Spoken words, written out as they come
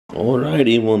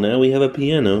Alrighty, well now we have a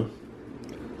piano.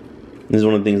 This is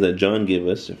one of the things that John gave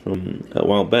us from a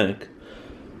while back.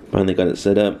 Finally got it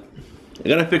set up. I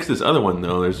gotta fix this other one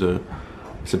though. There's a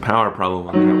power problem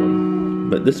on that one.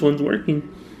 But this one's working.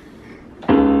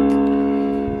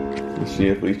 Let's see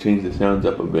if we change the sounds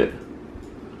up a bit.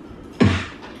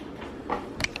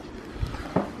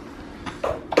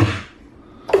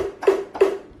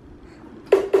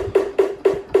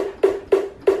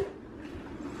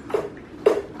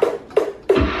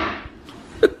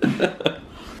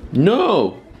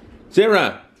 No!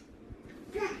 Sarah!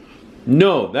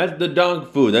 No, that's the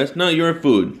dog food. That's not your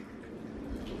food.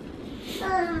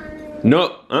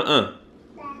 No,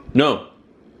 No.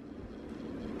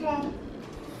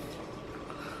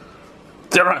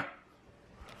 Sarah!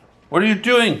 What are you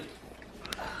doing?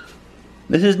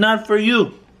 This is not for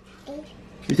you.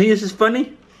 You think this is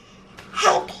funny?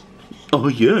 Oh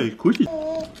yeah, of course it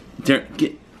is. Sarah,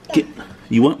 get.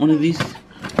 You want one of these?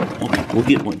 Okay, we'll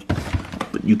get one.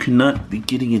 But you cannot be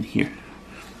getting in here.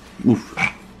 Oof.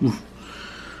 Oof.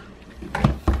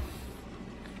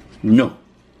 No.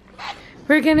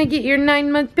 We're gonna get your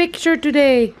 9-month picture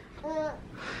today.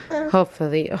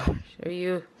 Hopefully. Oh, show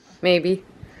you. Maybe.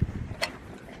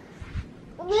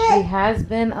 She has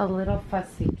been a little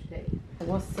fussy today.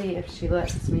 We'll see if she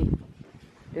lets me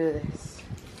do this.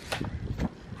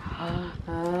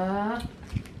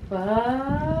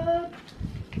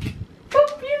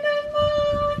 Boop, you're 9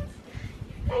 months.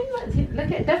 9 months.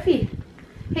 Look at Duffy.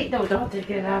 Hey, no, don't take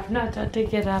it off. No, don't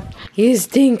take it off. You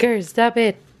stinker. Stop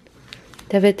it.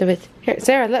 Stop it, stop it. Here,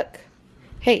 Sarah, look.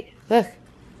 Hey, look.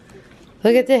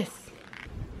 Look at this.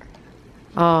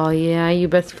 Oh, yeah, you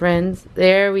best friends.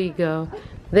 There we go.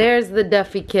 There's the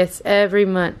Duffy kiss. Every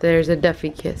month there's a Duffy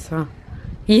kiss, huh?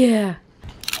 Yeah.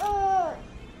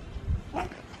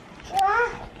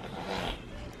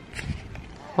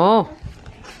 Oh.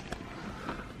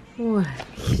 What are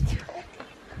you doing?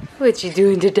 What you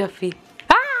doing to Duffy?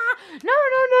 Ah! No.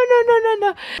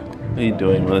 What are you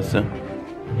doing, Melissa?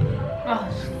 Oh,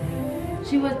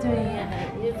 she was doing it.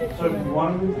 So you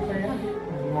want to move the fan? Or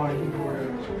you want to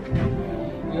keep it?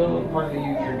 You'll partly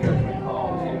use your judgment call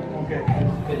too. Okay.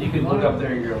 But you can look up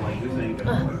there and you're like, this ain't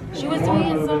gonna work. She was doing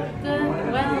it so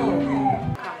good.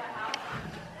 Well.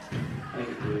 I think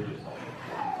it's really just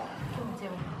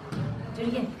Do it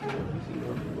again.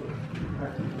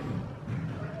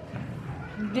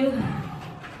 Do it.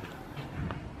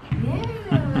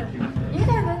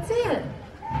 Yeah, that's it.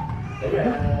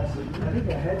 yeah, I think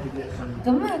I had to get some.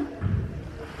 Come on.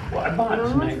 Well, I bought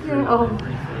some extra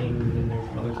things and there's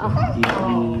some other stuff.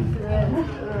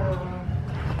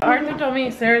 Arthur told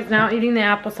me Sarah's now eating the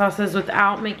applesauces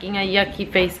without making a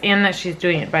yucky face and that she's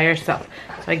doing it by herself.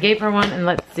 So I gave her one and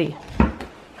let's see.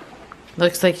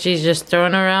 Looks like she's just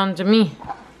throwing around to me.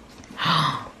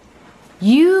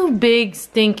 You big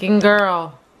stinking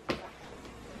girl.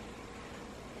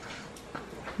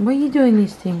 Why are you doing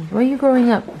these things? Why are you growing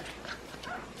up?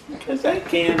 Because I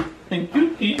can. And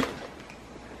you can.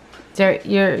 Sarah,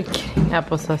 you're getting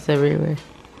applesauce everywhere.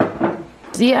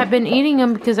 See, I've been eating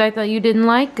them because I thought you didn't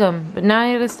like them. But now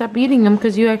I gotta stop eating them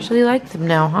because you actually like them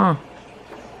now, huh?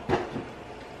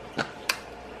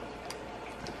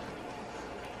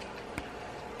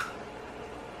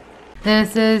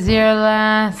 This is your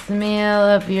last meal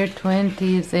of your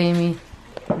 20s, Amy.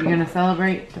 Are you gonna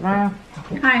celebrate tomorrow?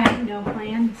 I have no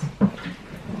plans.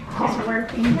 Just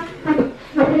working.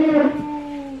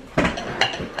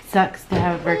 Sucks to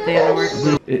have a birthday at work.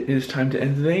 It is time to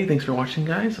end the day. Thanks for watching,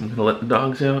 guys. I'm gonna let the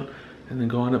dogs out and then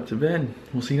go on up to bed.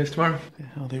 We'll see you guys tomorrow.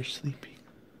 Oh, they're sleepy.